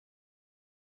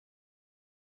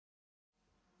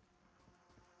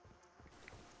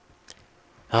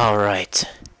Alright.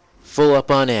 Full up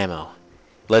on ammo.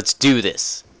 Let's do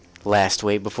this. Last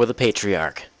wait before the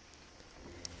Patriarch.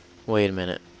 Wait a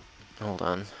minute. Hold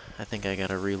on. I think I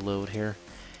gotta reload here.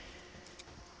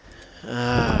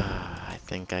 I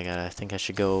think I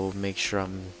should go make sure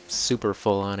I'm super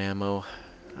full on ammo.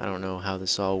 I don't know how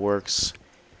this all works.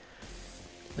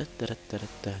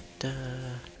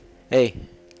 Hey,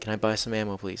 can I buy some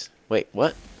ammo, please? Wait,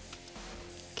 what?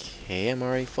 Okay, I'm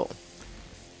already full.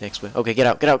 Next way. Okay, get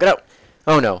out, get out, get out!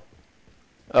 Oh no.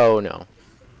 Oh no.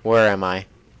 Where am I?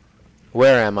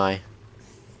 Where am I?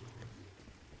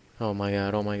 Oh my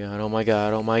god, oh my god, oh my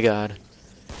god, oh my god.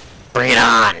 Bring it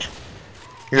on!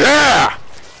 Yeah!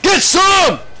 Get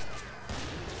some!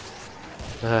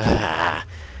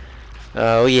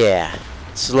 Oh yeah.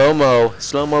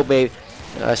 Slow-mo, baby.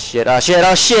 Oh shit, oh shit,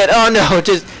 oh shit, oh no,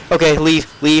 just, okay,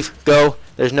 leave, go.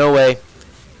 There's no way.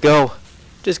 Go.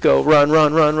 Just go, run,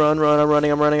 I'm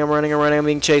running, I'm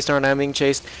being chased, aren't I? I'm being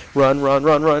chased. Run. Oh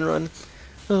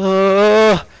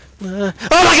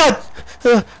my god!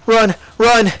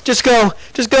 Run, just go.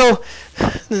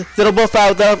 It'll buff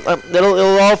out,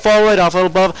 it'll all fall right off, it'll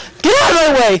buff. Get out of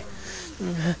my way!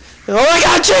 Oh my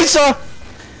god, chainsaw!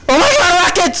 Oh my god,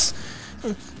 rockets!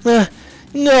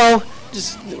 No,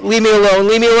 just leave me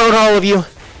alone, all of you.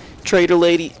 Traitor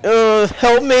lady,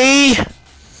 help me!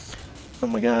 Oh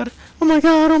my god. Run,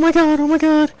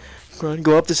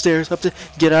 go up the stairs,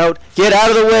 get out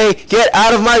of the way, get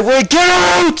out of my way, get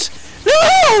out!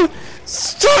 No!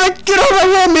 Stop it, get out of my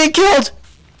way, I'm being killed!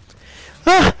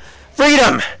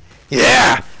 Freedom!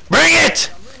 Yeah! Bring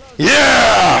it!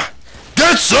 Yeah!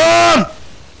 Get some!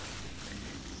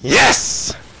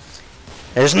 Yes!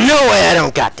 There's no way I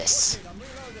don't got this.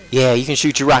 Yeah, you can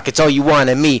shoot your rockets all you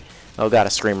want at me. Oh god, a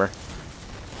screamer.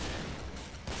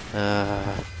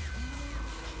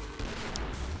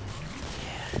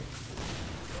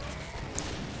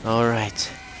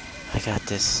 Alright. I got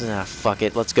this. Fuck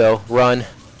it. Let's go. Run.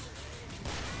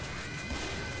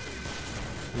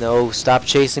 No, stop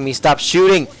chasing me. Stop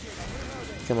shooting.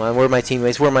 Come on, where are my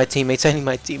teammates? I need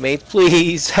my teammates.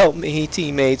 Please help me,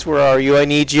 teammates. Where are you? I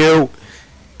need you.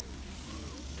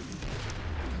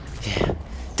 Yeah.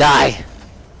 Die.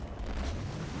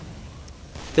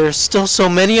 There's still so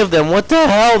many of them. What the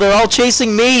hell? They're all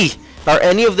chasing me. Are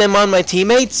any of them on my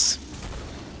teammates?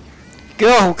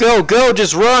 Go!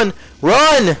 Just run!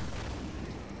 Run!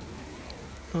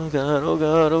 Oh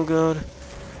god.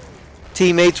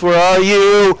 Teammates, where are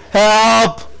you?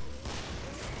 Help!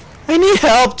 I need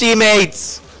help,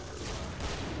 teammates!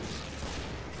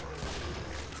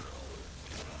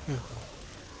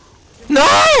 No!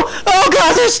 Oh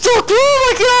god, they're stuck!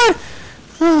 Oh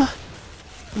my god!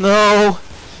 No!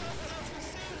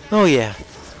 Oh yeah,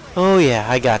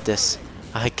 I got this.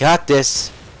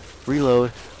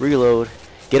 Reload.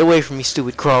 Get away from me,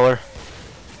 stupid crawler.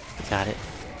 I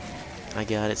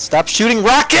got it. Stop shooting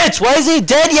rockets! Why is he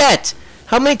dead yet?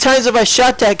 How many times have I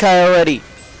shot that guy already?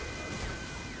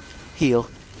 Heal.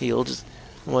 Just.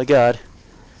 Oh my god.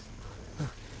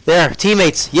 There,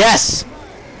 teammates. Yes.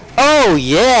 Oh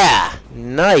yeah.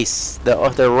 Nice.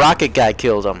 The rocket guy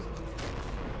killed him.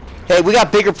 Hey, we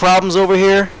got bigger problems over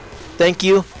here. Thank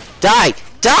you. Die.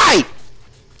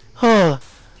 Oh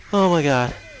my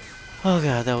god. Oh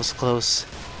god, that was close.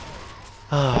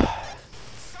 Oh.